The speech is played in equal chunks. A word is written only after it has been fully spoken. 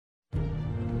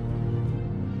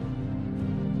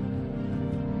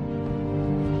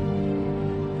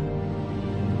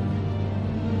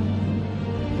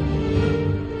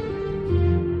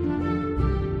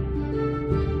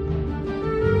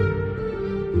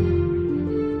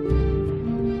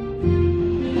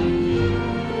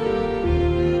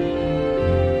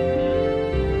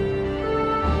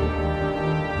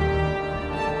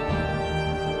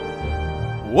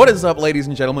What is up, ladies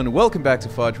and gentlemen? Welcome back to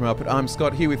Fudge Muppet. I'm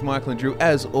Scott, here with Michael and Drew,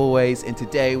 as always, and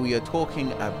today we are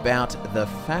talking about the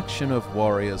faction of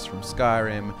warriors from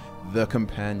Skyrim, the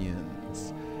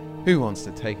Companions. Who wants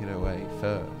to take it away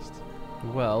first?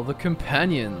 Well, the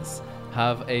Companions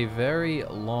have a very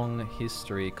long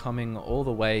history, coming all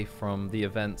the way from the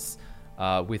events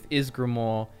with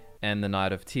Ysgramor and the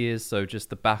Night of Tears. So just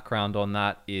the background on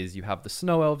that is you have the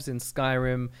Snow Elves in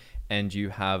Skyrim, and you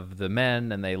have the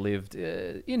men, and they lived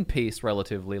in peace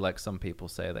relatively. Like some people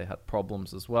say, they had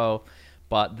problems as well.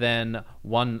 But then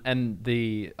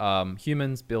the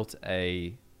humans built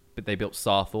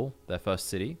Sarthal, their first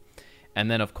city. And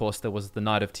then, of course, there was the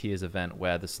Night of Tears event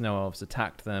where the Snow Elves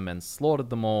attacked them and slaughtered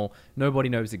them all. Nobody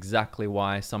knows exactly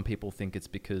why. Some people think it's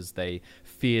because they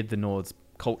feared the Nords'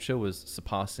 culture was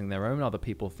surpassing their own. Other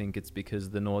people think it's because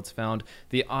the Nords found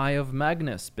the Eye of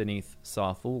Magnus beneath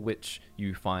Sarthal, which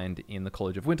you find in the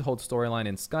College of Winterhold storyline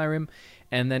in Skyrim.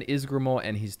 And then Ysgramor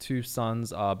and his two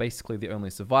sons are basically the only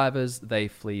survivors. They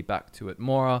flee back to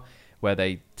Atmora, where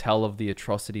they tell of the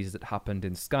atrocities that happened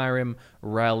in Skyrim,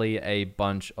 rally a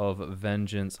bunch of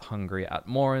vengeance-hungry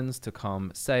Atmorans to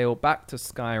come sail back to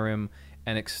Skyrim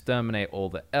and exterminate all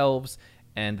the elves.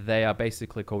 And they are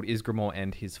basically called Ysgramor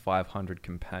and his 500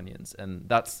 companions. And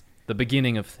that's the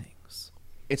beginning of things.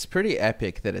 It's pretty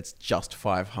epic that it's just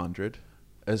 500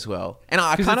 as well. And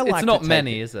I kind of like it's not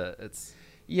many, is it?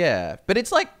 Yeah, but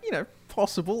it's like,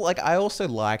 possible. Like, I also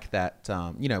like that,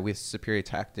 with superior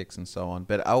tactics and so on.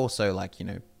 But I also like,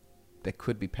 there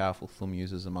could be powerful thumb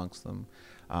users amongst them.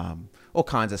 All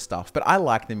kinds of stuff. But I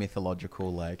like the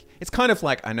mythological, it's kind of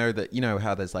like, I know that,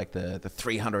 how there's like the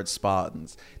 300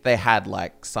 Spartans. They had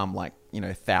some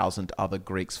 1,000 other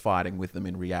Greeks fighting with them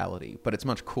in reality. But it's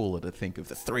much cooler to think of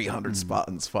the 300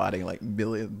 Spartans fighting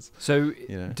millions. So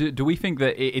do we think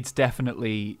that it's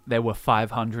definitely there were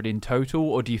 500 in total?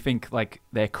 Or do you think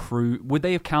their crew, would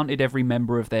they have counted every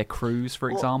member of their crews, for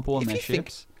example, on their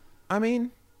ships?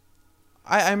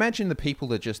 I imagine the people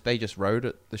that they just rowed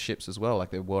at the ships as well,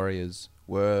 their warriors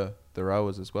were the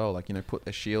rowers as well, put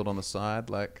their shield on the side,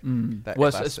 that well,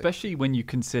 classic. Especially when you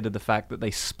consider the fact that they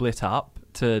split up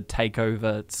to take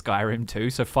over Skyrim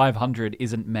too. So 500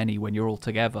 isn't many when you're all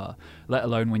together, let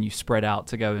alone when you spread out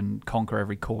to go and conquer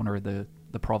every corner of the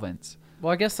province.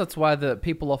 Well, I guess that's why the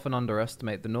people often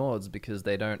underestimate the Nords, because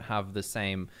they don't have the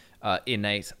same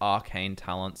innate arcane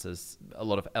talents as a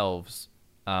lot of elves.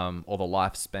 Or the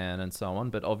lifespan and so on,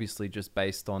 but obviously just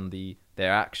based on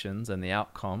their actions and the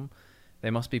outcome, they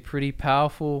must be pretty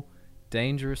powerful,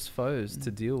 dangerous foes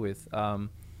to deal with. I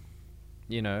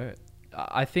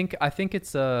think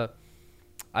it's a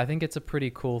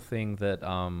pretty cool thing that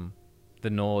the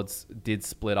Nords did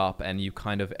split up, and you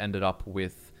kind of ended up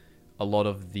with a lot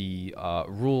of the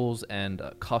rules and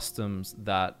customs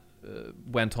that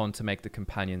went on to make the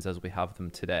Companions as we have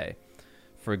them today.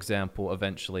 For example,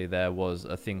 eventually there was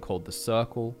a thing called the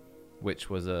Circle,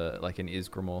 which was an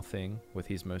Ysgramor thing with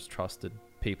his most trusted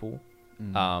people.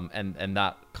 And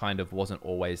that kind of wasn't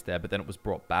always there, but then it was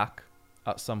brought back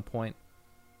at some point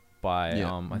by,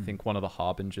 I think, one of the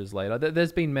Harbingers later.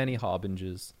 There's been many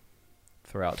Harbingers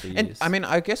throughout the years. And,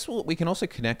 I guess we can also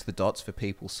connect the dots for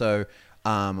people. So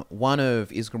one of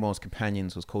Ysgramor's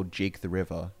companions was called Jig the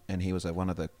River, and he was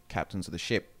one of the captains of the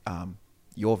ship,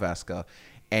 Jorvaskr.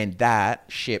 And that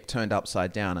ship turned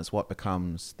upside down as what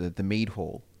becomes the Mead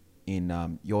Hall in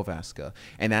Jorvaskr.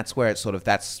 And that's where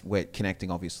that's where connecting,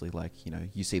 obviously,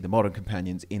 you see the modern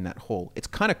companions in that hall. It's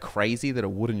kind of crazy that a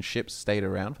wooden ship stayed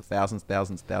around for thousands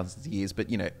of years, but,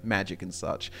 magic and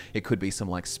such. It could be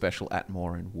some, special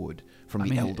Atmoran wood from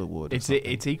the Elder Wood. It's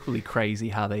equally crazy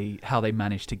how they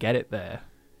managed to get it there.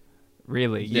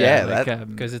 Really. Yeah,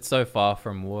 because it's so far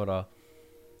from water.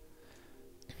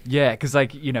 Yeah, because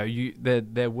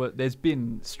there's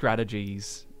been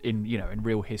strategies in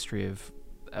real history of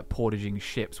portaging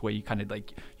ships where you kind of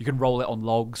you can roll it on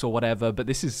logs or whatever, but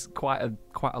this is quite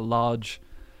a large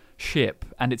ship,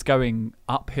 and it's going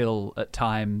uphill at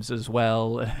times as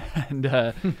well, and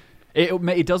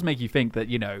it does make you think that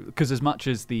because as much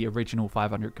as the original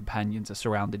 500 companions are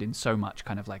surrounded in so much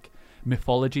kind of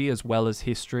mythology as well as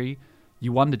history,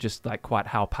 you wonder just quite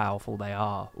how powerful they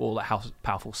are, or how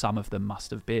powerful some of them must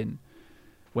have been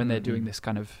when they're doing this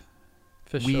kind of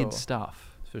weird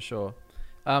stuff. For sure.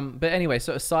 But anyway,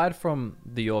 so aside from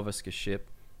the Jorvaskr ship,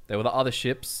 there were the other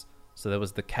ships. So there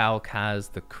was the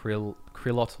Kalkaz, the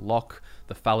Krillot Lock,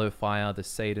 the Fallowfire, the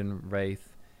Saidan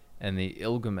Wraith, and the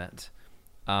Ilgamet.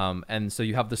 And so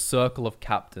you have the Circle of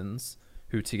Captains,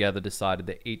 who together decided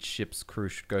that each ship's crew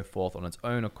should go forth on its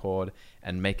own accord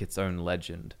and make its own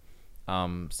legend.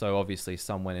 So obviously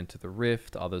some went into the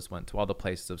Rift, others went to other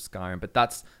places of Skyrim, but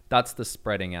that's the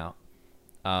spreading out.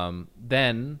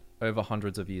 Then over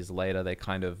hundreds of years later, they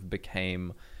kind of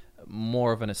became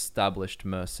more of an established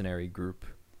mercenary group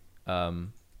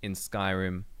in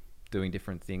Skyrim, doing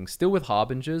different things, still with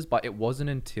harbingers, but it wasn't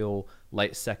until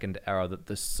late Second Era that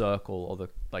the circle, or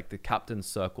the Captain's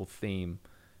Circle theme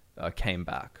came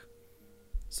back.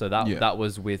 So that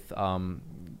was with Kirinil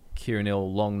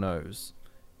Longnose,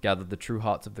 gathered the true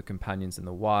hearts of the companions in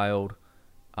the wild.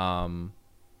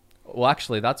 Well,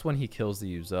 actually, that's when he kills the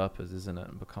usurpers, isn't it,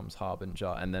 and becomes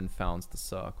harbinger, and then founds the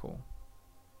circle.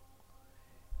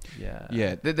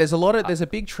 Yeah. There's a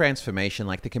big transformation.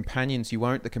 Like the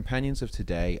companions of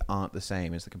today aren't the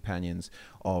same as the companions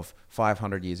of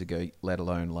 500 years ago, let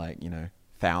alone like,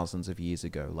 thousands of years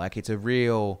ago. Like it's a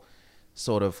real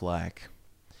sort of like,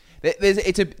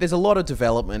 there's a lot of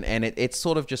development, and it's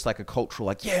sort of just like a cultural,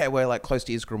 like, yeah, we're like close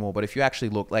to Ysgramor, but if you actually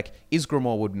look, like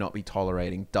Ysgramor would not be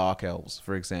tolerating dark elves,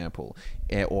 for example,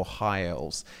 or high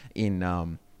elves in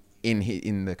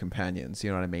the companions.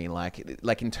 You know what I mean?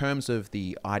 Like in terms of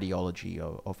the ideology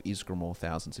of Ysgramor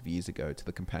thousands of years ago to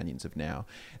the companions of now,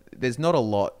 there's not a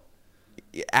lot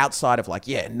outside of like,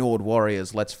 yeah, Nord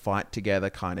warriors, let's fight together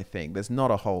kind of thing. There's not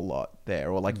a whole lot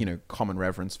there, or like, common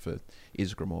reverence for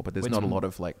Ysgramor, but there's not a lot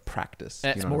of like practice.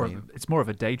 It's more of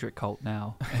a Daedric cult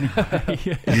now.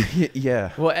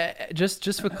 Yeah. Well,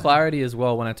 just for clarity as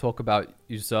well, when I talk about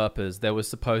usurpers, there was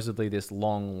supposedly this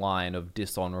long line of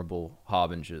dishonorable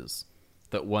harbingers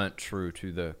that weren't true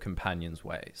to the companions'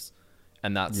 ways,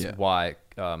 and that's why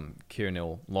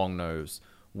Kirinil Longnose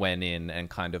went in and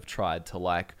kind of tried to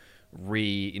like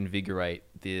reinvigorate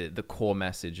the core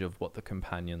message of what the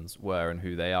companions were and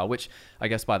who they are, which I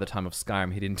guess by the time of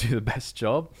Skyrim he didn't do the best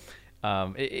job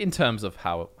in terms of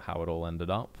how it all ended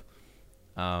up.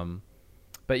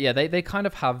 But yeah, they kind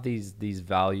of have these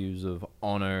values of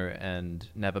honor and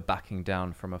never backing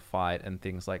down from a fight and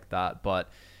things like that, but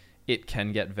it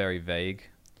can get very vague.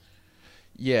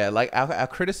 Yeah, like our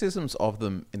criticisms of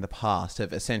them in the past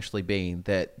have essentially been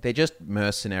that they're just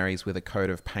mercenaries with a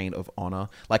coat of paint of honor.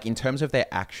 Like in terms of their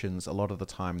actions, a lot of the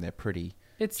time they're pretty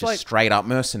just like straight up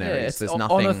mercenaries. Yeah, it's There's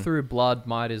nothing honor through blood,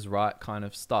 might is right kind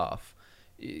of stuff.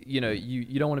 You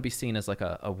don't want to be seen as like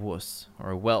a wuss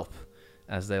or a whelp,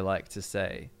 as they like to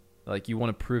say. Like you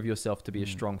want to prove yourself to be a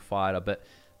strong fighter, but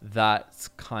that's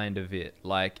kind of it.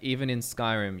 Like even in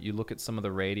Skyrim, you look at some of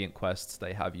the Radiant quests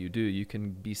they have you do. You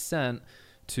can be sent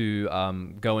to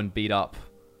go and beat up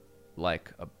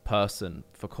like a person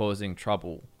for causing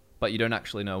trouble, but you don't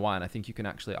actually know why. And I think you can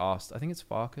actually ask, I think it's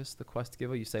Farkas, the quest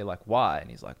giver, you say like, why? And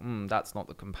he's like, that's not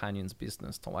the companion's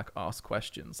business to like ask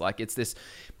questions. Like it's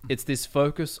this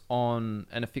focus on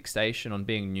and a fixation on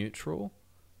being neutral,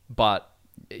 but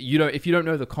if you don't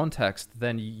know the context,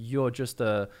 then you're just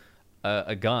a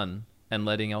gun and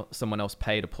letting someone else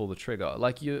pay to pull the trigger.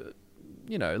 Like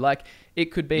like it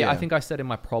could be, I think I said in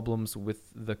my problems with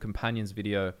the companions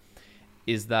video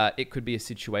is that it could be a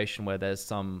situation where there's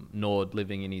some Nord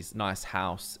living in his nice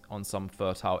house on some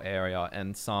fertile area,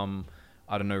 and some,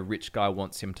 I don't know, rich guy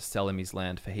wants him to sell him his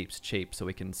land for heaps cheap so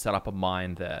he can set up a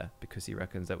mine there because he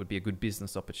reckons that would be a good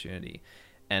business opportunity.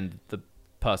 And the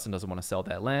person doesn't want to sell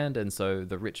their land, and so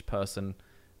the rich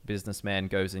businessman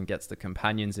goes and gets the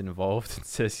companions involved and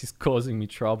says he's causing me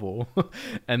trouble.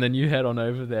 And then you head on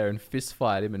over there and fist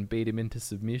fight him and beat him into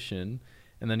submission,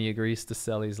 and then he agrees to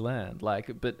sell his land.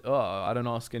 Like, but I don't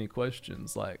ask any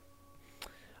questions. Like,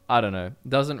 I don't know.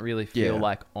 Doesn't really feel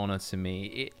like honor to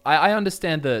me. I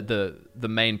understand the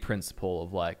main principle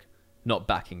of like not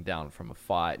backing down from a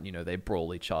fight. They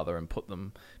brawl each other and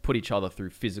put each other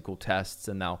through physical tests,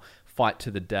 and they'll fight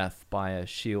to the death by a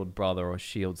shield brother or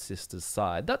shield sister's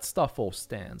side. That stuff all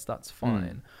stands. That's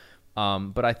fine.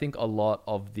 But I think a lot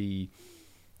of the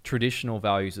traditional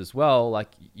values as well, like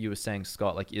you were saying,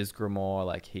 Scott, like Ysgramor,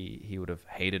 like he would have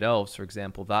hated elves, for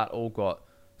example, that all got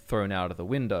thrown out of the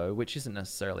window, which isn't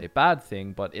necessarily a bad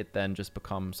thing, but it then just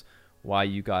becomes, why are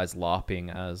you guys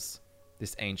LARPing as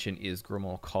this ancient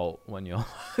Ysgramor cult when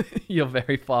you're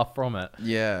very far from it?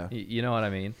 Yeah. You know what I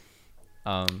mean?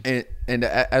 And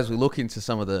as we look into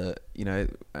some of the,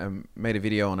 made a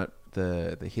video on it,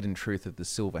 the hidden truth of the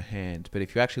Silver Hand. But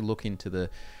if you actually look into the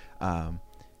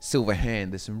Silver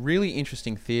Hand, there's some really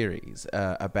interesting theories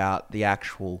about the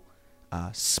actual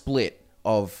split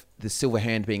of the Silver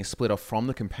Hand being split off from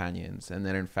the companions, and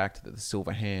then in fact that the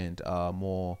Silver Hand are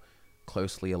more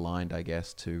closely aligned, I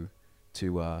guess, to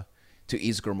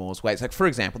Ysgramor's ways. Like, for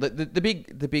example, the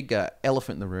big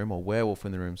elephant in the room, or werewolf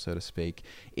in the room, so to speak,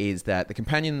 is that the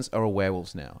companions are all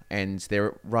werewolves now, and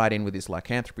they're right in with this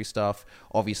lycanthropy stuff.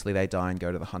 Obviously, they die and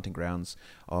go to the hunting grounds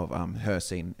of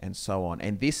Hircine and so on.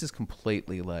 And this is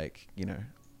completely like, you know,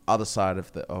 other side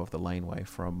of the laneway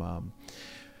from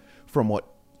what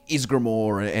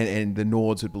Ysgramor and the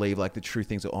Nords would believe, like the true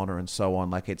things of honor and so on.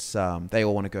 Like, it's they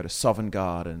all want to go to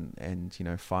Sovngarde and you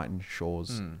know, fight in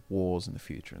Shaw's wars in the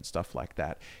future and stuff like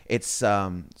that. It's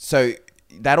so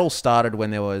that all started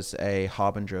when there was a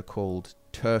harbinger called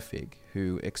Turfig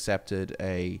who accepted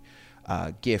a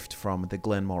gift from the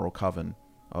Glenmoral Coven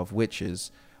of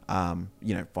witches,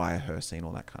 you know, via Hircine,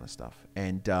 all that kind of stuff,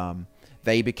 and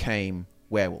they became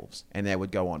werewolves, and they would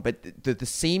go on. But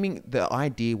the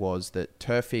idea was that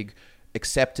Turfig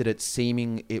accepted it,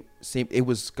 it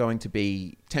was going to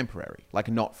be temporary, like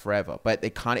not forever. But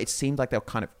it seemed like they were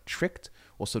kind of tricked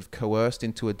or sort of coerced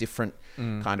into a different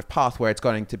kind of path where it's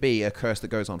going to be a curse that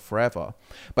goes on forever.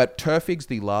 But Turfig's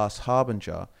the last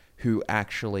harbinger who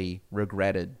actually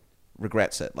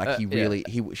regrets it. Like, he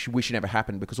wish it never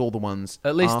happened, because all the ones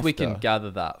At least we after- can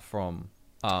gather that from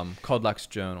Kodlak's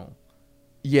journal.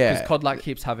 Yeah. Because Kodlak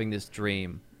keeps having this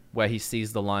dream where he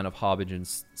sees the line of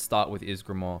harbingers start with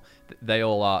Ysgramor. They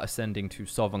all are ascending to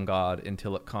Sovngarde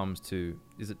until it comes to...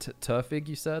 Is it Turfig,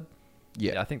 you said?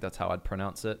 Yeah. I think that's how I'd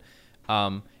pronounce it.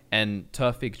 And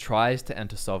Turfig tries to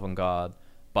enter Sovngarde,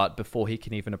 but before he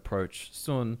can even approach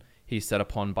Sun, he's set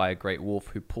upon by a great wolf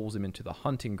who pulls him into the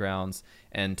hunting grounds,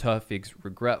 and Turfig's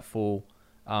regretful,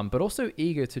 but also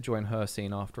eager to join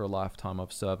Hircine after a lifetime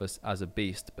of service as a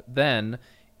beast. But then...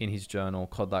 in his journal,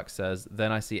 Kodlak says,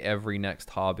 "Then I see every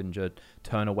next harbinger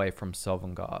turn away from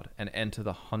Sovngarde and enter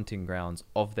the hunting grounds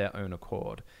of their own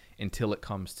accord until it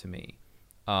comes to me."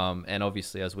 And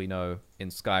obviously, as we know, in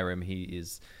Skyrim, he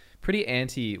is pretty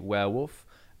anti-werewolf.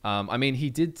 I mean, he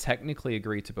did technically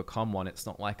agree to become one. It's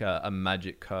not like a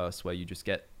magic curse where you just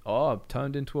get,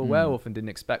 turned into a werewolf and didn't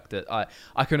expect it.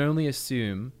 I can only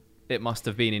assume it must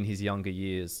have been in his younger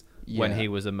years. When he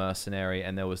was a mercenary,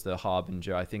 and there was the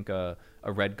harbinger, I think a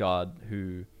Redguard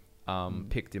who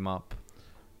picked him up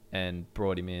and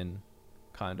brought him in,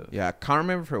 kind of. Yeah, I can't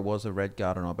remember if it was a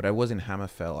Redguard or not, but it was in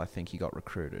Hammerfell. I think he got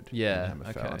recruited. Yeah, in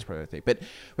Hammerfell. okay. That's probably the thing. But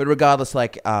regardless,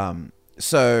 like,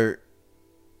 so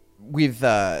with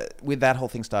that whole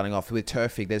thing starting off with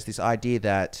Turfig, there's this idea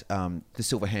that the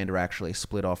Silverhand are actually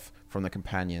split off from the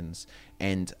companions,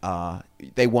 and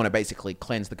they want to basically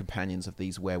cleanse the companions of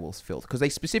these werewolves' filth, because they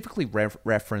specifically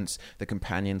reference the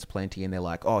companions plenty, and they're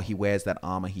like, oh, he wears that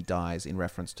armor, he dies, in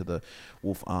reference to the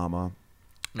wolf armor.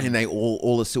 And they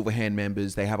all the Silverhand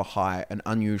members, they have an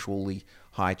unusually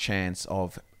high chance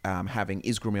of having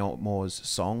Ysgramor's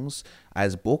songs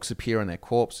as books appear on their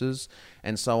corpses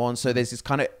and so on. So there's this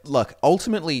kind of... Look,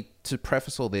 ultimately, to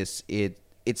preface all this, it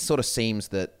sort of seems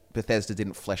that Bethesda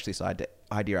didn't flesh this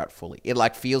idea out fully. It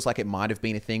like feels like it might have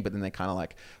been a thing, but then they kind of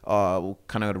like, we'll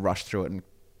kind of got to rush through it, and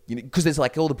because there's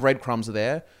like all the breadcrumbs are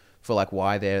there for like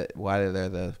why they're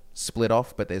the split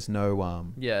off, but there's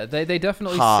no yeah, they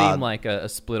definitely hard... seem like a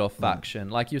split off faction.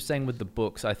 Like you're saying with the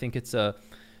books, I think it's a...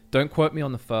 Don't quote me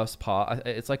on the first part.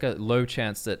 It's like a low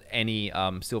chance that any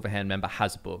Silverhand member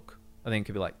has a book. I think it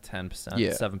could be like 10%,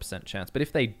 7% chance. But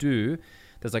if they do,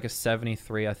 there's like a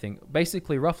 73, I think,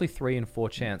 basically roughly 3 in 4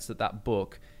 chance that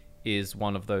book is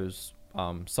one of those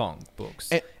song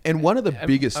books. And one of the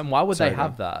biggest... And why would they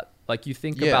have that? Like, you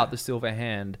think about the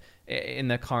Silverhand in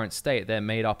their current state, they're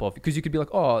made up of... Because you could be like,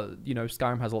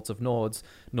 Skyrim has lots of Nords.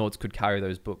 Nords could carry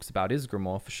those books about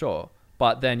Ysgramor for sure.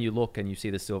 But then you look and you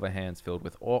see the Silverhands filled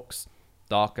with orcs,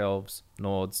 dark elves,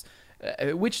 Nords,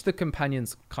 which the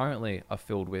companions currently are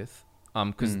filled with,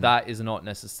 because that is not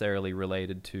necessarily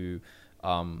related to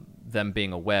them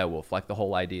being a werewolf. Like the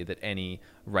whole idea that any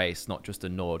race, not just a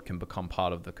Nord, can become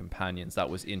part of the companions, that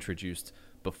was introduced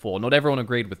before. Not everyone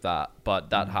agreed with that, but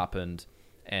that happened,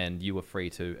 and you were free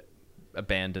to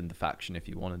abandon the faction if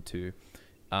you wanted to.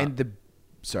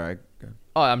 Sorry. Go.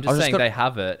 Oh, I'm just saying they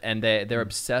have it, and they're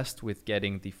obsessed with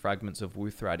getting the fragments of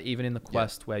Wuthrad. Even in the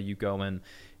quest where you go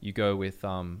with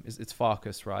it's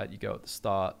Farkas, right? You go at the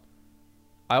start.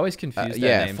 I always confuse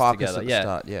their names Farkas together. At the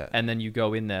start, yeah. And then you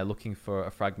go in there looking for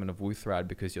a fragment of Wuthrad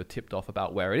because you're tipped off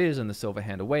about where it is, and the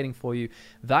Silverhand are waiting for you.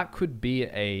 That could be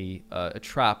a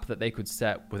trap that they could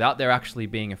set without there actually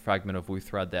being a fragment of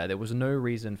Wuthrad there. There was no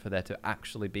reason for there to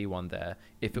actually be one there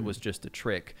if it was just a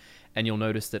trick. And you'll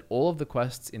notice that all of the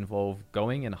quests involve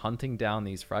going and hunting down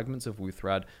these fragments of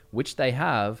Wuthrad, which they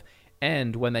have.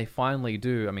 And when they finally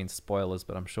do, I mean, spoilers,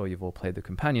 but I'm sure you've all played the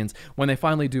Companions. When they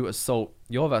finally do assault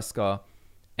Jorrvaskr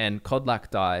and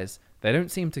Kodlak dies, they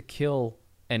don't seem to kill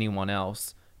anyone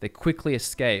else, they quickly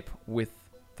escape with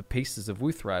the pieces of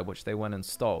Wuthred, which they went and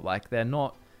stole. Like, they're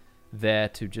not there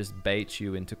to just bait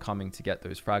you into coming to get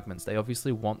those fragments. They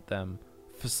obviously want them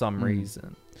for some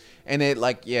reason. And they're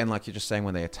like, and like you're just saying,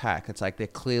 when they attack, it's like they're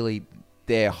clearly,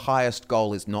 their highest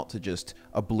goal is not to just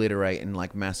obliterate and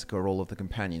like massacre all of the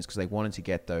companions, because they wanted to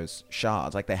get those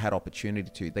shards. Like, they had opportunity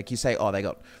to. Like, you say, oh, they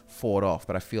got fought off,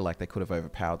 but I feel like they could have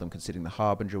overpowered them, considering the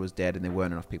Harbinger was dead and there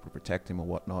weren't enough people to protect him or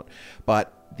whatnot.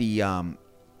 But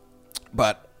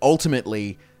but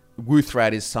ultimately,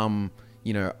 Wuthred is some,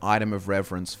 item of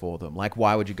reverence for them. Like,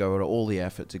 why would you go to all the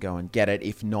effort to go and get it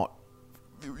if not?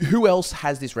 Who else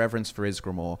has this reverence for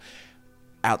Ysgramor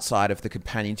outside of the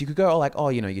companions? You could go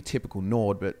your typical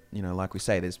Nord, but like we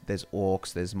say, there's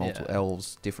orcs, there's multiple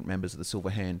elves, different members of the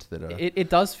Silver Hand that are. It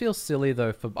does feel silly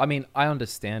though. I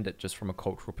understand it just from a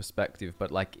cultural perspective,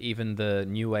 but like even the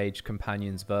New Age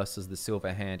companions versus the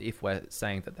Silver Hand, if we're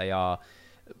saying that they are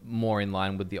more in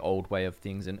line with the old way of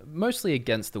things and mostly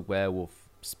against the werewolf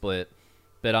split,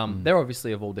 but they're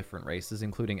obviously of all different races,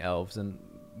 including elves, and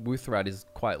Wuthred is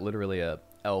quite literally a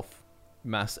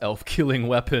mass elf killing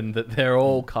weapon that they're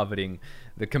all coveting.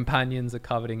 The companions are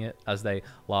coveting it as they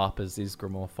LARP as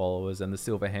Ysgramor followers, and the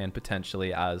Silver Hand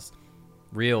potentially as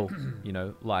real,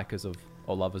 likers of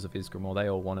or lovers of Ysgramor. They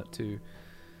all want it too.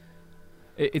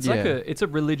 It's like it's a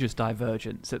religious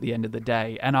divergence at the end of the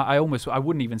day, and I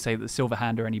wouldn't even say that the Silver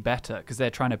Hand are any better, because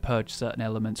they're trying to purge certain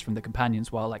elements from the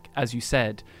companions, while, like as you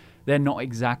said, they're not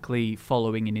exactly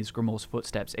following in Ysgramor's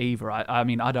footsteps either. I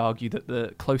mean, I'd argue that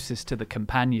the closest to the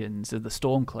companions are the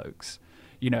Stormcloaks.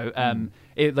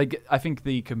 I think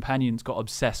the companions got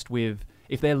obsessed with,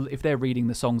 if they're reading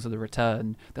the Songs of the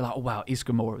Return, they're like, oh wow,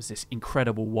 Ysgramor is this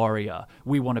incredible warrior.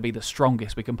 We want to be the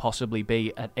strongest we can possibly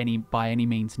be by any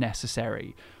means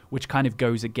necessary, which kind of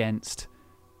goes against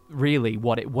really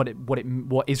what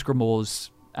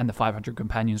Ysgramor's and the 500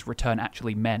 companions' return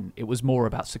actually meant. It was more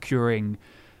about securing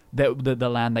the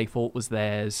land they thought was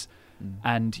theirs,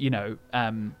 and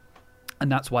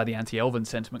that's why the anti-elven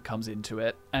sentiment comes into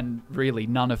it, and really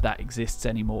none of that exists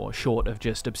anymore, short of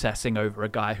just obsessing over a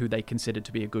guy who they considered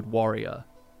to be a good warrior,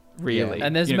 really. Yeah.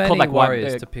 And there's many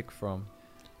warriors to pick from.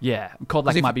 Yeah,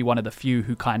 Kodlak might be one of the few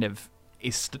who kind of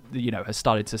has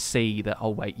started to see that,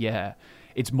 oh wait, yeah,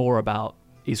 it's more about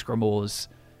Ysgramor's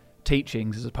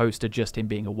teachings as opposed to just him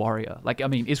being a warrior. Like, I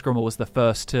mean, Ysgramor was the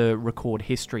first to record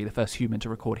history, the first human to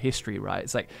record history, right?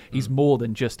 It's like he's more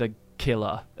than just a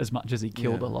killer as much as he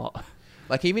killed a lot.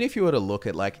 Like, even if you were to look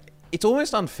at, like, it's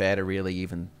almost unfair to really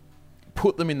even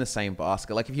put them in the same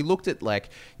basket. Like, if you looked at, like,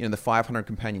 the 500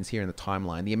 companions here in the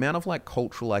timeline, the amount of, like,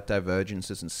 cultural, like,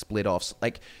 divergences and split-offs,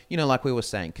 like, like we were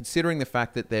saying, considering the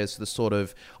fact that there's the sort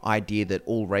of idea that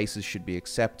all races should be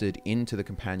accepted into the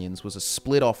companions was a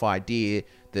split-off idea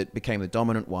that became the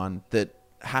dominant one that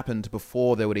happened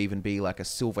before there would even be like a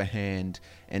Silver Hand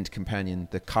and companion,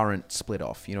 the current split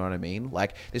off, you know what I mean?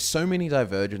 Like, there's so many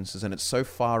divergences, and it's so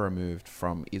far removed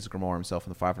from Ysgramor himself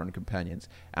and the 500 companions,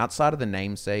 outside of the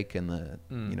namesake and the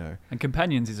and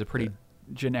companions is a pretty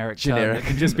generic term that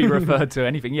can just be referred to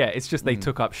anything. Yeah, it's just they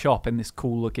took up shop in this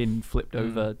cool looking flipped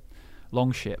over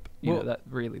longship.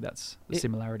 That's the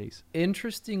similarities.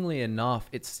 Interestingly enough,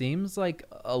 it seems like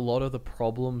a lot of the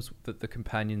problems that the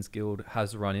Companions Guild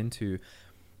has run into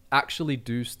actually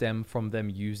do stem from them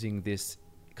using this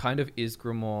kind of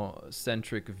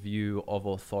Ysgramor-centric view of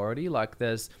authority. Like,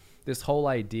 there's this whole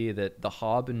idea that the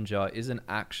Harbinger isn't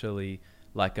actually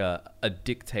like a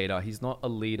dictator. He's not a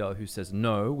leader who says,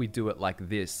 no, we do it like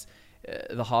this.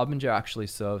 The Harbinger actually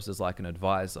serves as like an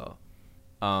advisor.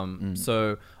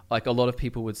 So, like, a lot of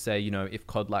people would say, if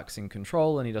Kodlak's in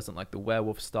control and he doesn't like the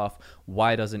werewolf stuff,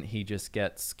 why doesn't he just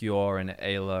get Skjor and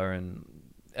Ayla and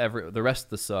the rest of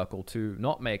the circle to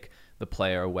not make the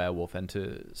player a werewolf and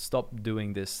to stop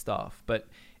doing this stuff? But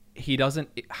he doesn't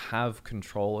have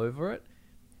control over it.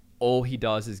 All he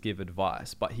does is give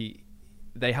advice. But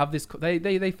they have this.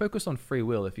 They focus on free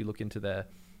will. If you look into their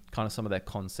kind of some of their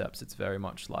concepts, it's very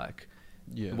much like.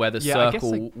 Yeah. Where the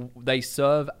circle, they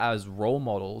serve as role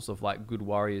models of like good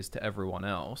warriors to everyone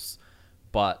else,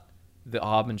 but the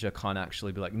Harbinger can't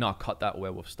actually be like, no, cut that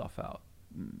werewolf stuff out.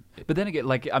 But then again,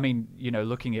 like, I mean,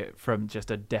 looking at it from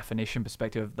just a definition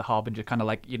perspective, the Harbinger kind of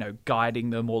like, guiding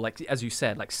them, or like, as you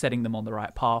said, like setting them on the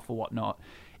right path or whatnot.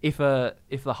 If the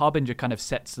Harbinger kind of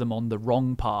sets them on the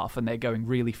wrong path and they're going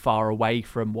really far away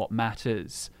from what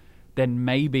matters, then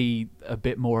maybe a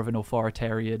bit more of an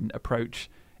authoritarian approach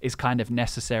is kind of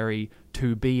necessary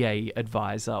to be a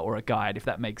advisor or a guide, if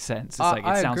that makes sense. It's like,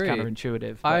 it sounds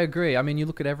counterintuitive. I agree. I mean, you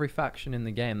look at every faction in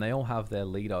the game, they all have their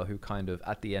leader who kind of,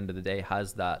 at the end of the day,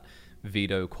 has that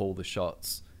veto, call the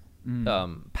shots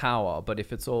power. But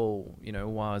if it's all, you know,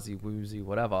 warzy woozy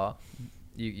whatever,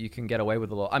 you can get away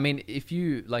with a lot. I mean, if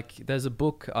you like, there's a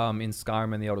book in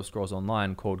Skyrim and the Elder Scrolls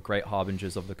Online called Great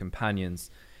Harbingers of the Companions,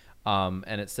 and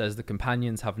it says the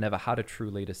Companions have never had a true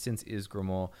leader since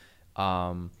Isgramor.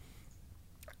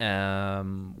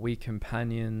 We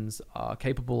companions are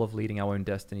capable of leading our own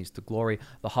destinies to glory.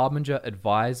 The Harbinger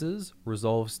advises,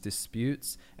 resolves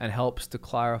disputes, and helps to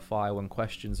clarify when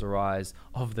questions arise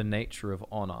of the nature of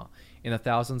honor. In the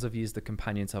thousands of years the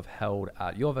companions have held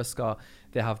at Jorrvaskr,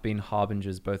 there have been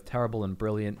harbingers both terrible and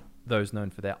brilliant, those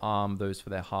known for their arm, those for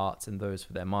their hearts, and those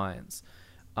for their minds.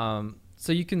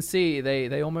 So you can see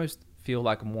they almost feel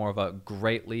like more of a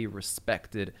greatly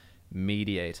respected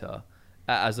mediator,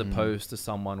 as opposed to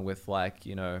someone with, like,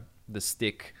 you know, the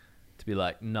stick to be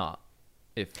like, nah,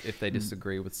 if they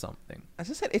disagree with something. As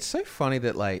I said, it's so funny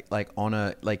that like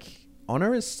honor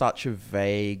is such a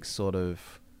vague sort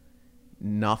of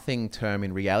nothing term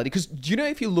in reality. Because do you know,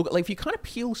 if you look, like, if you kind of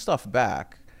peel stuff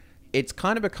back, it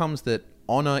kind of becomes that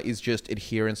honor is just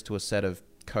adherence to a set of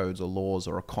codes or laws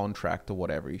or a contract or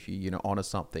whatever. If you honor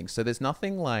something, so there's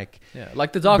nothing like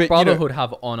like the Dark Brotherhood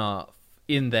have honor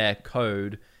in their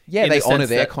code. Yeah, they honor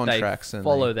their contracts and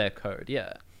follow their code.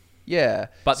 Yeah.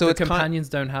 But so the companions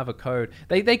don't have a code.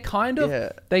 They kind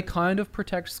of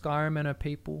protect Skyrim and her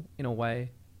people in a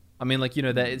way. I mean, like, you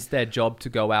know, that it's their job to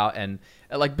go out and,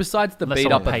 like, besides the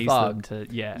beat up a thug.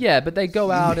 But they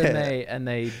go out and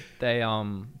they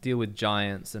deal with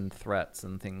giants and threats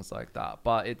and things like that.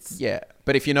 But it's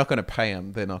But if you're not going to pay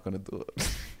them, they're not going to do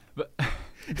it. But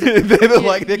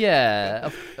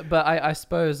but I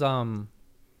suppose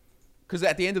because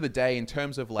at the end of the day, in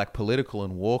terms of like political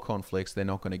and war conflicts, they're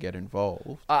not going to get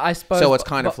involved. I suppose. So it's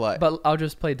kind of like. But I'll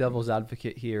just play devil's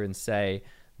advocate here and say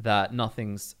that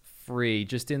nothing's free,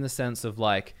 just in the sense of,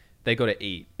 like, they got to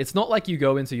eat. It's not like you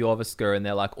go into Jorrvaskr and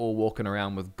they're like all walking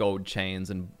around with gold chains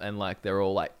and like they're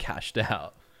all like cashed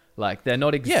out. Like, they're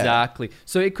not exactly.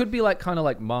 So it could be like kind of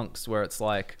like monks, where it's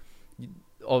like,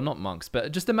 or not monks,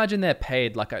 but just imagine they're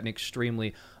paid like an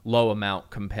extremely low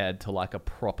amount compared to like a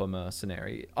proper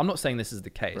mercenary. I'm not saying this is the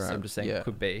case. Right. I'm just saying it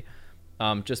could be,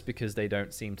 just because they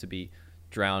don't seem to be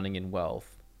drowning in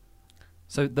wealth.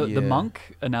 So the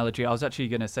monk analogy, I was actually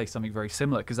going to say something very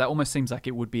similar, because that almost seems like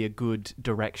it would be a good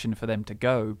direction for them to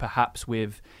go, perhaps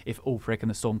with, if Ulfric and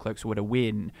the Stormcloaks were to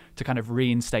win, to kind of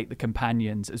reinstate the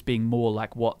companions as being more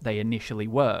like what they initially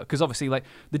were. Because obviously, like,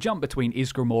 the jump between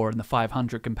Isgramor and the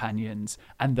 500 companions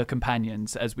and the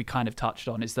companions, as we kind of touched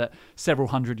on, is that several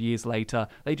hundred years later,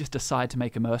 they just decide to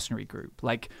make a mercenary group.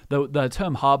 Like, the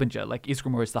term harbinger, like,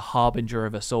 Isgramor is the harbinger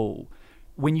of us all.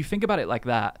 When you think about it like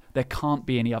that, there can't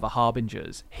be any other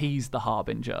harbingers. He's the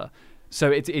harbinger. So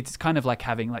it's kind of like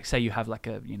having, like, say you have like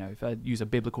a, you know, if I use a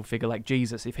biblical figure like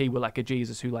Jesus, if he were like a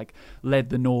Jesus who like led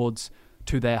the Nords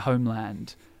to their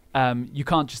homeland, you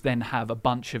can't just then have a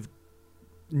bunch of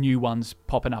new ones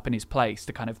popping up in his place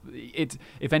to kind of,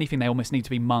 if anything, they almost need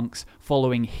to be monks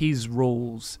following his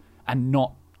rules and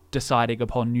not deciding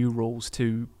upon new rules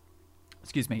to,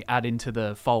 add into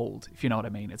the fold, if you know what I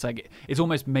mean. It's like, it's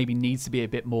almost maybe needs to be a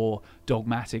bit more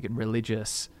dogmatic and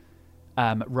religious,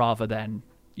 rather than,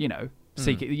 you know,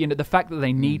 seek, you know, the fact that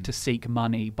they need to seek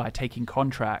money by taking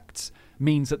contracts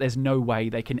means that there's no way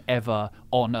they can ever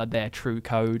honor their true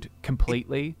code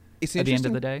completely at the end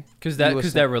of the day. Because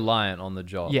they're reliant on the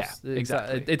jobs. Yeah,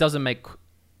 exactly. It doesn't make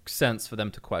sense for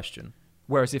them to question.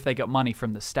 Whereas if they got money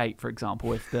from the state, for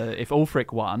example, if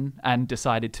Ulfric won and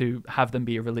decided to have them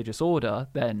be a religious order,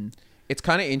 then it's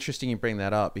kind of interesting you bring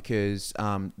that up, because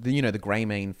the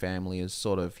Greymane family is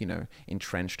sort of, you know,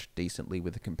 entrenched decently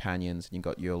with the companions. And you've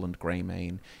got Erland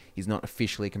Greymane. He's not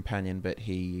officially a companion, but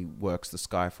he works the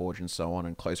Skyforge and so on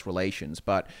in close relations.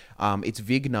 But it's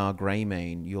Vignar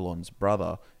Greymane, Euland's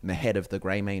brother, and the head of the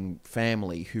Greymane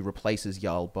family, who replaces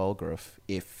Jarl Bolgraf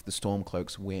if the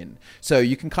Stormcloaks win. So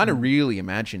you can kind of really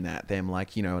imagine that, them,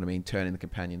 like, you know what I mean, turning the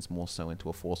companions more so into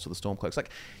a force for the Stormcloaks.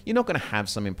 Like, you're not going to have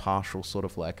some impartial sort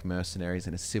of like mercenaries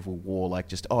in a civil war, like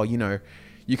just, oh, you know,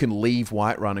 you can leave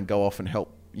Whiterun and go off and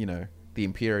help, you know, the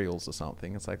Imperials or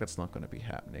something. It's like, that's not going to be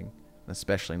happening.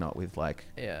 Especially not with, like,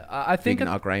 I think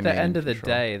at the end of the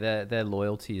day, their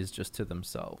loyalty is just to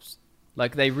themselves.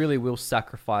 Like, they really will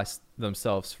sacrifice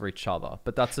themselves for each other,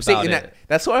 but that's about it.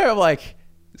 That's why I'm like,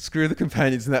 screw the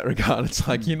companions in that regard. It's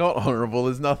like, you're not honorable.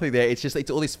 There's nothing there. It's just,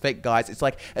 it's all these fake guys. It's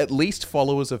like, at least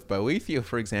followers of Boethia,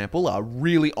 for example, are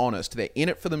really honest. They're in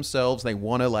it for themselves. They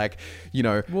want to, like, you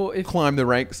know, climb the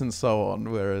ranks and so on.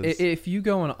 Whereas if you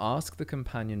go and ask the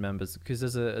companion members, because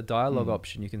there's a dialogue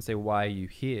option, you can say, why are you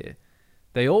here?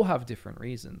 they all have different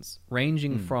reasons,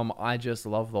 ranging from I just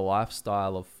love the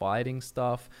lifestyle of fighting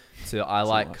stuff to I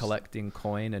like lifestyle. collecting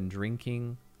coin and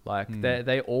drinking. Like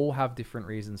they all have different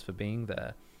reasons for being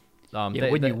there.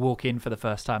 When you walk in for the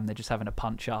first time, they're just having a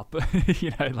punch up.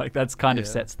 Like that's kind of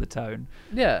sets the tone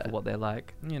yeah, for what they're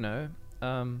like.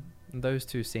 Those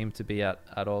two seem to be at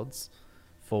odds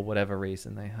for whatever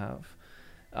reason they have.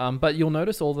 But you'll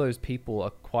notice all those people are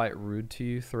quite rude to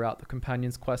you throughout the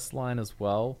companion's quest line as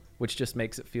well, which just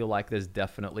makes it feel like there's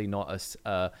definitely not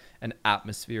an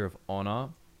atmosphere of honor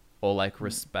or like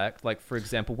respect. Like, for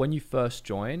example, when you first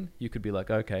join, you could be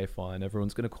like, okay, fine,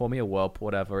 everyone's going to call me a whelp,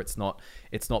 whatever. It's not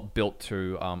built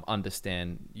to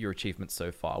understand your achievements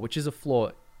so far, which is a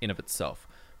flaw in of itself.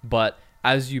 But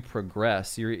as you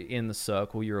progress, you're in the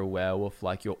circle, you're a werewolf,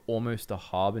 like you're almost a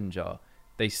harbinger.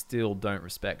 They still don't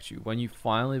respect you. When you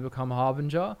finally become a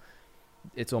harbinger,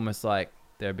 it's almost like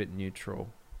they're a bit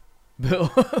neutral.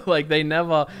 Like they're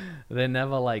never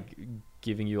like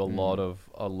giving you a lot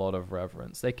of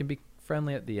reverence. They can be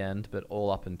friendly at the end, but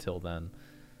all up until then,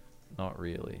 not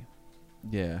really.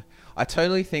 Yeah, I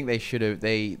totally think they should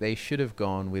have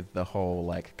gone with the whole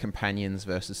like companions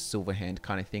versus Silverhand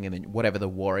kind of thing, and then whatever the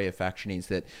warrior faction is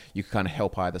that you kind of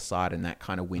help either side, and that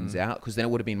kind of wins out, because then it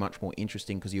would have been much more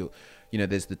interesting, because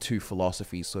there's the two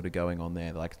philosophies sort of going on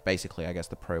there, like basically I guess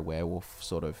the pro werewolf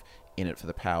sort of in it for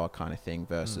the power kind of thing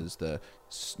versus the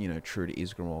true to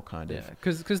Isgramor kind of. Yeah,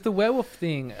 because the werewolf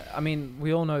thing, I mean,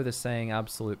 we all know the saying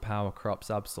absolute power corrupts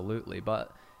absolutely,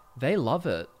 but they love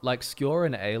it. Like Skjor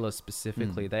and Ayla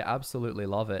specifically, they absolutely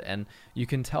love it. And you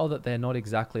can tell that they're not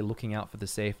exactly looking out for the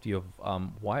safety of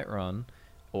Whiterun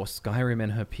or Skyrim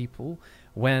and her people.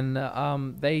 When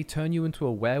they turn you into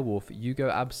a werewolf, you go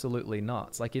absolutely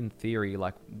nuts. Like in theory,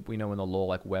 like we know in the lore,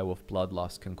 like werewolf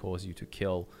bloodlust can cause you to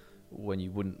kill when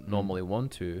you wouldn't normally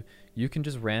want to. You can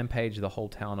just rampage the whole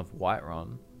town of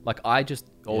Whiterun. Like I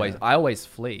always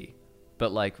flee.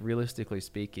 But like realistically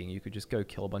speaking, you could just go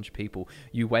kill a bunch of people.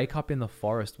 You wake up in the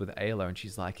forest with Ayla and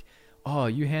she's like, oh,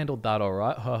 you handled that all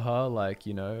right. Haha. Like,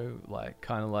 like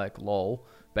kind of like lol,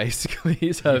 basically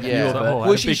is her view of it.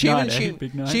 Well, she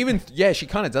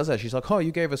kind of does that. She's like, oh,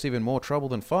 you gave us even more trouble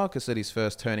than Farkas at his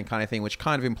first turning kind of thing, which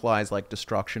kind of implies like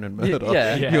destruction and murder.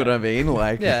 Yeah. You know what I mean?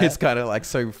 Like Yeah. it's kind of like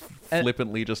so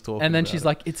flippantly just talking. And then about she's it.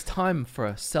 like, it's time for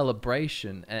a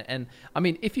celebration. And I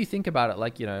mean, if you think about it,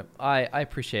 like, I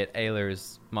appreciate Ayla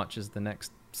as much as the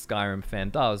next Skyrim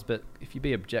fan does, but if you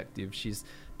be objective, she's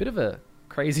a bit of a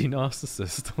crazy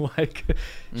narcissist. Like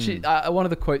she one of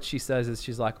the quotes she says is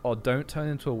she's like, oh, don't turn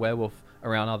into a werewolf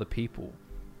around other people,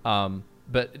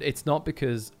 but it's not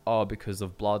because of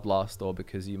bloodlust or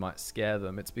because you might scare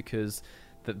them. It's because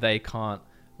that they can't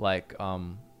like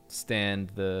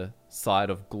stand the sight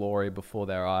of glory before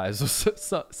their eyes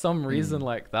or some reason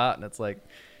like that. And it's like,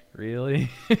 really?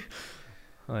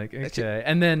 Like, okay.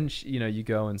 And then you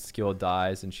go and Skjor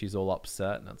dies and she's all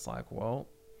upset, and it's like, well,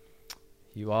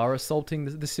 you are assaulting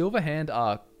the Silverhand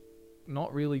are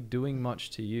not really doing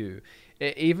much to you.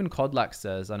 Even Kodlak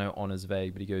says, I know honor's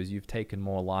vague, but he goes, you've taken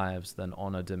more lives than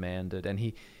honor demanded. And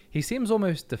he seems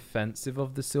almost defensive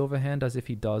of the Silverhand, as if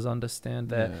he does understand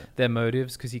their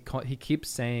motives, because he keeps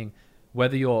saying,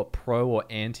 whether you're pro or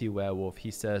anti-werewolf,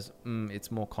 he says,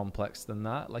 it's more complex than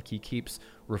that. Like he keeps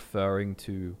referring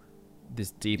to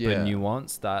this deeper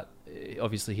nuance that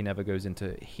obviously he never goes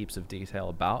into heaps of detail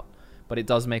about. But it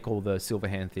does make all the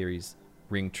Silverhand theories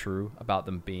ring true about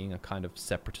them being a kind of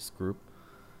separatist group.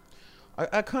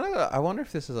 I wonder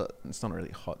if this is it's not really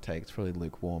a hot take, it's probably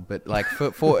lukewarm, but like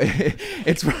for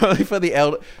it's probably for the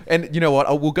elder, and you know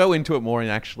what, we'll go into it more in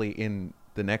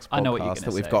the next podcast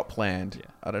that we've got planned.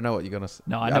 Yeah. I don't know what you're going to say.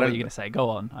 No, I know what you're going to say. Go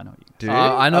on. I know what you're going to say.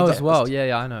 I know as well.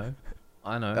 Yeah, I know.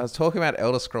 I was talking about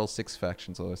Elder Scrolls 6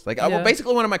 factions always. Like, well,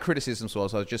 basically one of my criticisms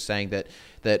was I was just saying that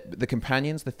the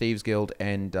Companions, the Thieves Guild,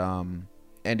 and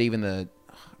even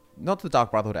not the Dark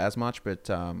Brotherhood as much, but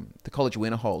the College of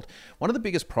Winterhold, one of the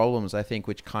biggest problems, I think,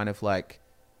 which kind of like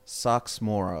sucks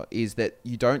more, is that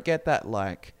you don't get that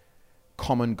like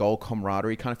common goal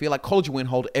camaraderie kind of feel. Like College of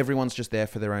Winterhold, everyone's just there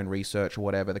for their own research or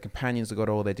whatever. The Companions have got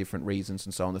all their different reasons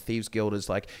and so on. The Thieves Guild is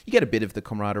like, you get a bit of the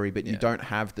camaraderie, but you don't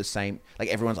have the same, like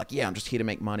everyone's like, yeah, I'm just here to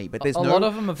make money. But there's a lot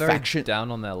of them are very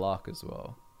down on their luck as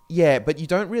well. Yeah, but you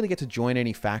don't really get to join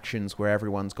any factions where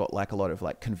everyone's got like a lot of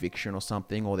like conviction or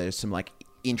something, or there's some like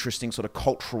interesting sort of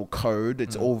cultural code.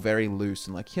 It's all very loose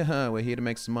and like, yeah, we're here to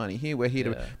make some money. Here, we're here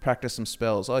to practice some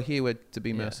spells. Oh, here we're to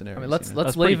be mercenaries. I mean, let's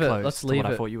leave it. Let's leave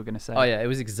what it. I thought you were going to say. Oh yeah, it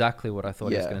was exactly what I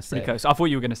thought he was going to say. Pretty close. I thought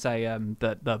you were going to say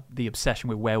that the obsession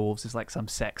with werewolves is like some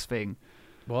sex thing.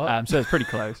 What? So it's pretty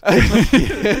close.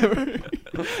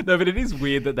 No, but it is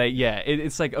weird that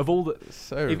it's like of all the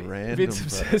So if random. it's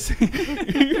bro. obsessing,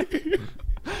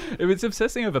 if it's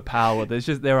obsessing over power,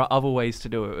 there are other ways to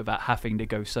do it without having to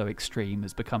go so extreme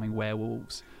as becoming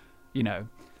werewolves, you know,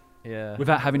 Yeah.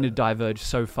 without having to diverge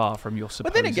so far from your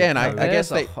supposed. But then again, I code. guess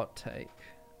There's a they- hot take.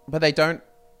 But they don't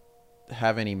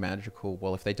have any magical.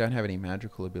 Well, if they don't have any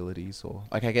magical abilities, or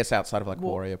like I guess outside of like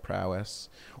Well- warrior prowess,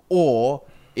 or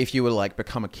if you were like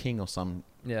become a king or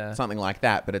Yeah. something like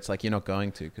that. But it's like you're not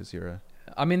going to because you're a.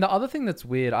 I mean, the other thing that's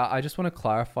weird, I just want to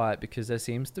clarify it because there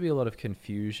seems to be a lot of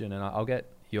confusion, and I'll get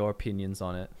your opinions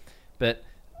on it. But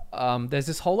there's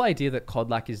this whole idea that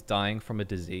Kodlak is dying from a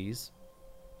disease.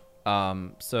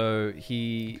 So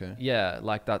he, Okay.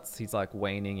 he's like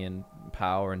waning in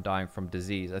power and dying from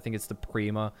disease. I think it's the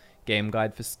Prima game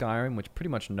guide for Skyrim, which pretty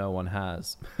much no one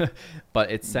has.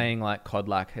 But it's saying like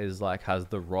Kodlak has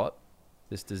the rot,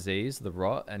 this disease, the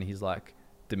rot, and he's like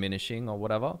diminishing or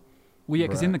whatever. Well, yeah,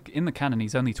 because Right. in the canon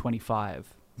he's only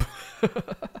 25.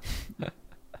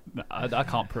 No, I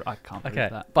can't prove Okay,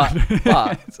 that.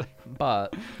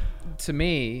 but to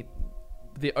me,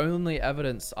 the only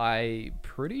evidence I'm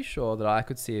pretty sure that I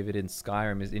could see of it in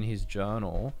Skyrim is in his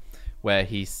journal, where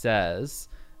he says,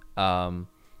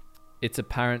 "It's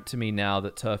apparent to me now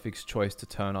that Turfik's choice to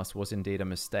turn us was indeed a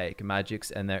mistake.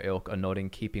 Magics and their ilk are not in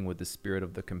keeping with the spirit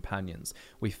of the companions.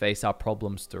 We face our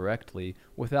problems directly,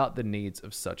 without the needs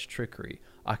of such trickery.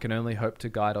 I can only hope to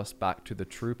guide us back to the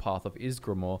true path of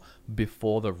Isgramor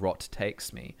before the rot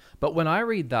takes me." But when I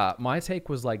read that, my take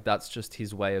was like, that's just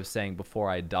his way of saying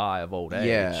before I die of old age.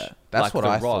 Yeah, that's like what the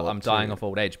I rot, thought I'm dying too. of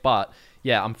old age. But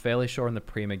yeah, I'm fairly sure in the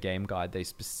Prima game guide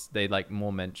they like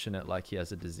more mention it like he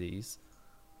has a disease.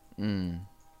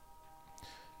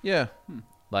 Yeah.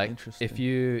 Like Interesting.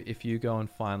 if you go and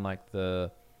find like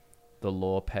the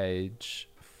lore page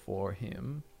for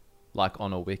him, like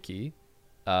on a wiki,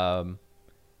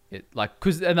 it like,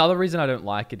 because another reason I don't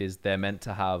like it is they're meant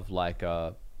to have like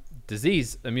a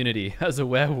disease immunity as a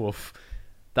werewolf.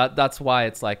 That's why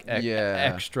it's like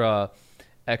Yeah.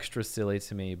 extra silly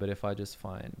to me. But if I just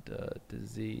find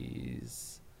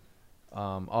disease,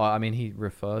 I mean he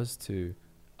refers to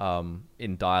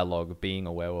in dialogue being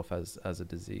a werewolf as a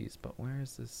disease. But where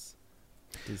is this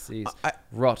disease?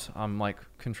 Rot. I'm like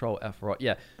Control F rot.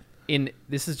 Yeah.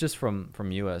 This is just from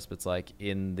US, but it's like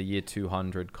in the year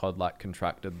 200, Kodlak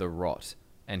contracted the rot,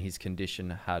 and his condition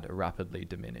had rapidly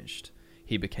diminished.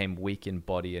 He became weak in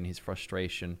body, and his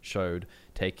frustration showed,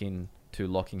 taking to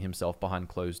locking himself behind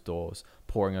closed doors,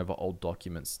 poring over old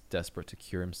documents, desperate to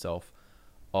cure himself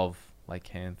of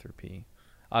lycanthropy.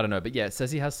 I don't know, but yeah, it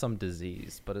says he has some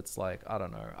disease, but it's like, I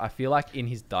don't know. I feel like in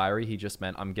his diary, he just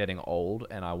meant, I'm getting old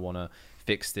and I want to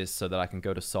fix this so that I can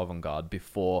go to Sovngarde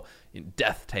before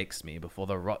death takes me, before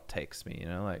the rot takes me, you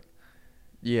know? Like,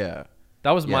 Yeah.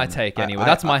 that was Yeah, my no, take anyway. I-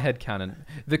 That's my headcanon.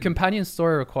 The companion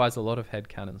story requires a lot of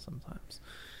headcanon sometimes.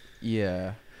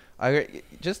 Yeah.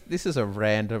 This is a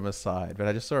random aside, but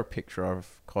I just saw a picture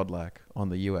of Kodlak on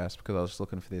the US because I was just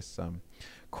looking for this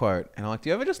quote, and I'm like, do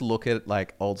you ever just look at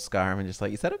like old Skyrim and just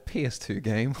like, is that a PS2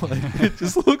 game? Like, it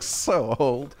just looks so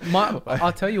old.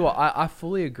 I'll tell you what, I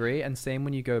fully agree, and same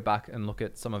when you go back and look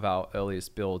at some of our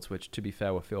earliest builds, which to be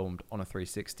fair were filmed on a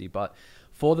 360, but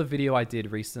for the video I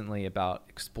did recently about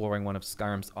exploring one of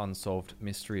Skyrim's unsolved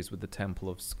mysteries with the Temple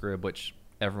of Scrib, which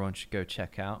everyone should go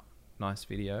check out, nice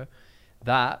video,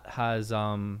 that has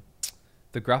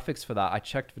the graphics for that, I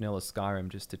checked Vanilla Skyrim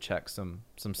just to check some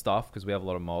stuff because we have a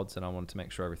lot of mods and I wanted to make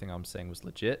sure everything I'm saying was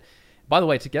legit. By the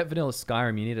way, to get Vanilla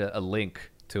Skyrim, you need a link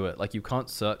to it. Like, you can't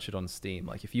search it on Steam.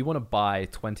 Like, if you want to buy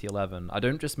 2011, I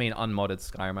don't just mean unmodded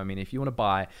Skyrim. I mean, if you want to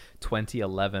buy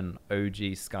 2011 OG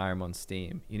Skyrim on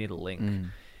Steam, you need a link.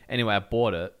 Anyway, I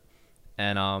bought it,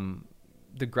 and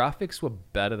the graphics were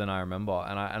better than I remember,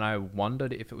 and I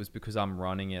wondered if it was because I'm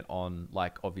running it on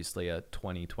like obviously a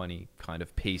 2020 kind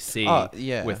of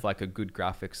PC with like a good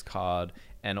graphics card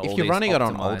and all. If you're these running it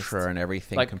on optimized- Ultra and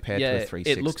everything like, compared to a 360,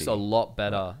 it looks a lot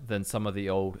better than some of the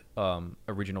old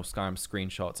original Skyrim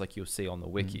screenshots like you'll see on the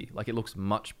wiki. Like, it looks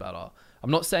much better.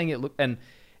 I'm not saying it and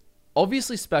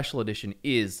obviously Special Edition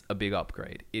is a big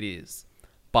upgrade. It is.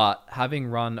 But having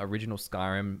run original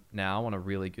Skyrim now on a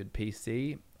really good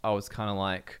PC, I was kind of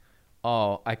like,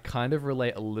 oh, I kind of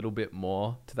relate a little bit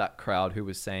more to that crowd who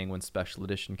was saying when Special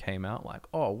Edition came out, like,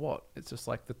 oh, what? It's just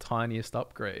like the tiniest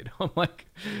upgrade. I'm like,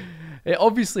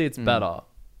 obviously it's better.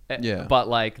 Yeah. But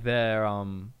like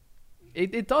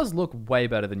it does look way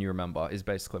better than you remember is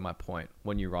basically my point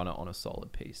when you run it on a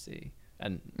solid PC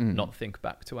and not think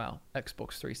back to our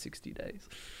Xbox 360 days.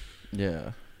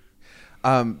 Yeah.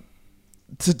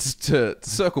 to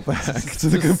circle back to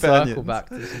the To companions. Circle back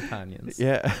to the companions.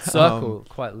 Yeah. Circle,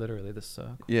 quite literally, the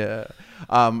circle. Yeah.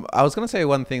 I was going to say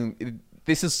one thing.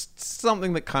 This is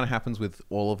something that kind of happens with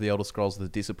all of the Elder Scrolls, the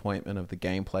disappointment of the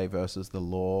gameplay versus the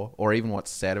lore, or even what's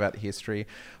said about the history.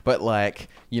 But like,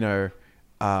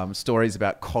 stories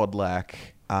about Kodlak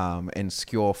and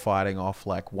Skjor fighting off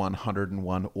like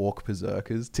 101 orc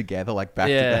berserkers together, like back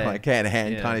to back, like hand to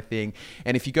hand kind of thing.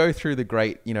 And if you go through the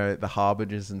great, the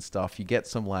harbingers and stuff, you get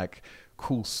some like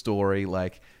cool story,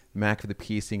 like Mac with the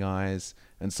piercing eyes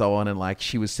and so on. And like,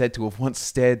 she was said to have once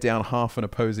stared down half an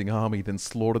opposing army, then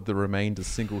slaughtered the remainder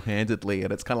single-handedly.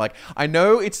 And it's kind of like, I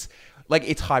know it's like,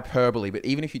 it's hyperbole, but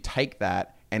even if you take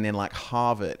that and then like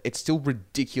halve it, it's still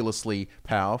ridiculously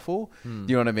powerful. You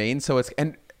know what I mean? So it's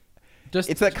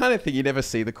it's that kind of thing. You never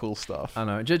see the cool stuff. I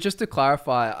know. Just to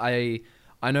clarify,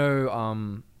 I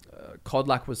know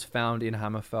Kodlak was found in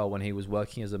Hammerfell when he was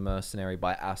working as a mercenary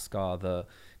by Askar, the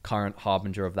current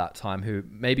harbinger of that time, who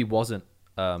maybe wasn't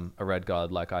a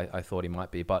Redguard like I thought he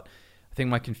might be. But I think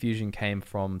my confusion came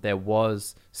from, there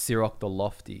was Sirok the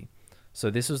Lofty. So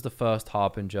this was the first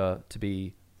harbinger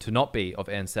to not be of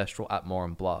ancestral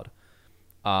Atmoran blood.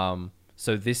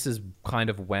 So this is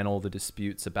kind of when all the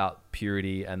disputes about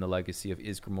purity and the legacy of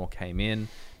Ysgramor came in,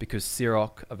 because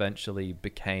Sirok eventually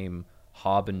became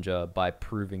harbinger by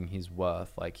proving his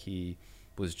worth. Like, he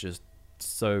was just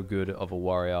so good of a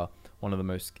warrior.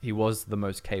 He was the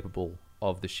most capable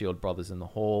of the Shield brothers in the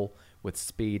Hall, with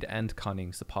speed and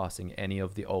cunning surpassing any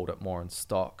of the old Atmoran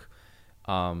stock.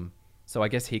 So I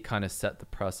guess he kind of set the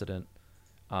precedent,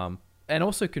 and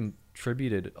also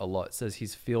contributed a lot. It says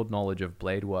his field knowledge of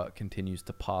blade work continues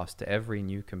to pass to every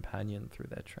new companion through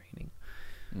their training.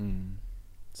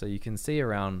 So you can see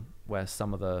around where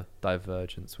some of the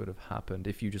divergence would have happened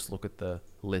if you just look at the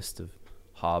list of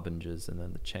harbingers and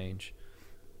then the change.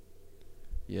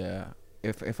 Yeah.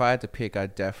 If I had to pick,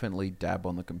 I'd definitely dab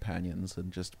on the companions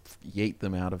and just yeet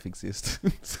them out of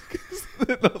existence.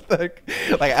 They're not like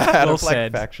out of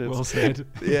like factions. Well said.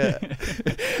 Yeah.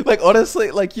 Like,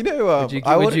 honestly, like,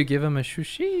 Would you give him a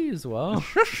shushi as well?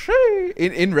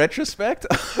 In retrospect,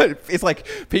 it's like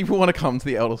people want to come to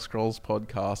the Elder Scrolls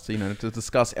podcast, to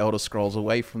discuss Elder Scrolls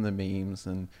away from the memes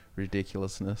and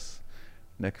ridiculousness.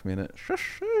 Next minute.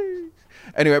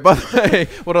 Anyway, by the way,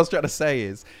 what I was trying to say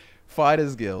is,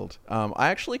 Fighters Guild. I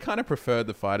actually kind of preferred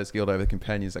the Fighters Guild over the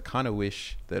Companions. I kind of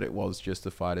wish that it was just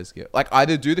the Fighters Guild. Like,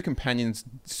 either do the Companions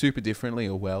super differently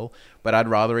or well, but I'd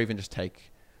rather even just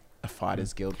take a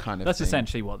Fighters Guild kind of That's thing.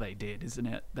 essentially what they did, isn't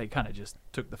it? They kind of just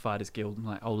took the Fighters Guild and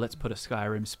like, let's put a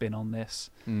Skyrim spin on this.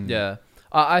 Yeah.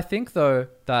 I think, though,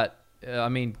 that,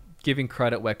 giving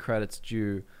credit where credit's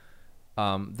due,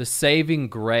 the saving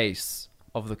grace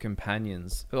of the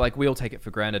Companions, like, we all take it for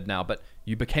granted now, but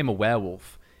you became a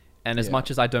werewolf. And as much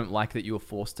as I don't like that you were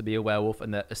forced to be a werewolf,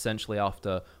 and that essentially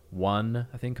after one,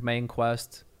 I think, main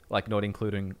quest, like not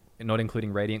including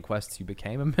Radiant quests, you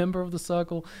became a member of the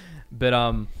Circle. But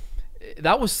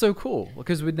that was so cool,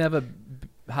 because we'd never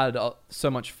had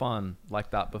so much fun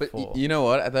like that before. But you know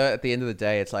what? At the end of the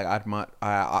day, it's like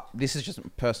this is just a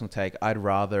personal take. I'd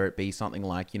rather it be something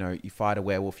like, you fight a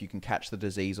werewolf, you can catch the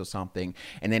disease or something,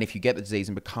 and then if you get the disease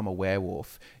and become a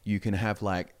werewolf, you can have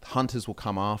like hunters will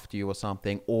come after you or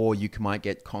something, or you might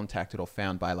get contacted or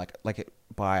found by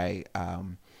by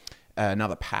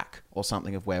another pack or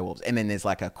something of werewolves, and then there's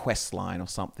like a quest line or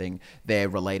something there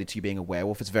related to you being a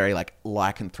werewolf. It's very like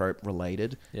lycanthrope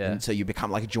related, and so you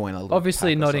become like join a little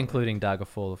obviously pack not including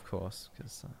Daggerfall, of course,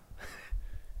 because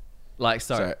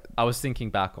sorry, I was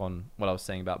thinking back on what I was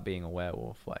saying about being a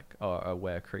werewolf, like, or a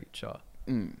were creature.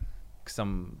 I'm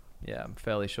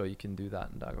fairly sure you can do that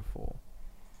in Daggerfall.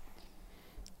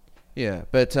 Yeah,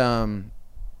 but I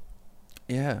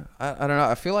don't know.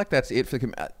 I feel like that's it for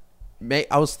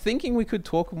I was thinking we could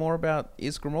talk more about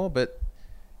Ysgramor, but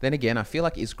then again, I feel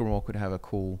like Ysgramor could have a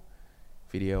cool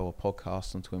video or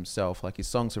podcast unto himself. Like, his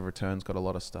Songs of Return's got a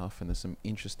lot of stuff, and there's some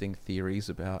interesting theories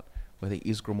about whether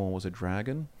Ysgramor was a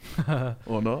dragon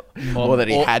or not, or that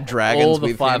he had dragons. All the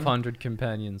with 500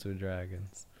 companions were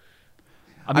dragons.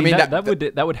 I mean,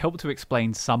 that would help to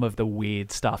explain some of the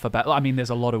weird stuff about. I mean,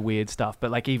 there's a lot of weird stuff, but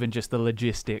like even just the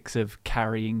logistics of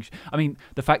carrying. I mean,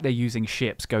 the fact they're using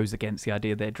ships goes against the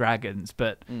idea they're dragons,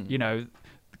 but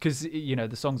because the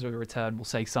Songs of Return will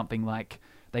say something like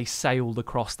they sailed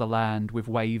across the land with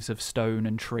waves of stone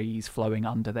and trees flowing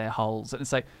under their hulls, and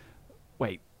it's like,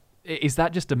 wait, is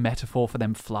that just a metaphor for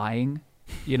them flying?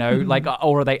 Like,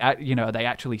 or are they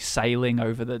actually sailing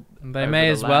over the? They may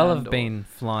as well have been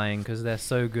flying, because they're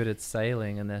so good at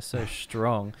sailing and they're so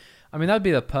strong. I mean, that'd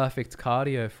be the perfect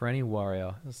cardio for any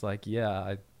warrior. It's like,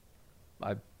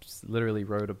 literally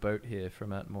rowed a boat here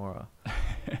from Atmora.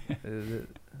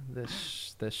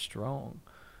 They're strong.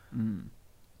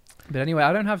 But anyway,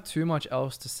 I don't have too much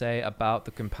else to say about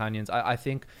the companions. I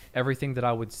think everything that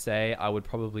I would say, I would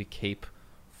probably keep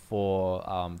for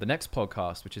the next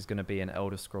podcast, which is going to be an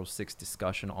Elder Scrolls 6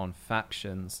 discussion on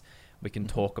factions. We can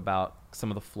talk about some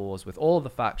of the flaws with all of the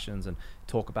factions and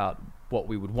talk about what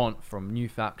we would want from new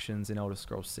factions in Elder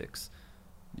Scrolls 6.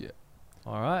 Yeah.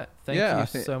 All right. Thank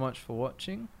you so much for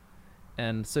watching.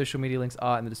 And social media links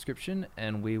are in the description,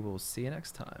 and we will see you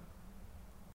next time.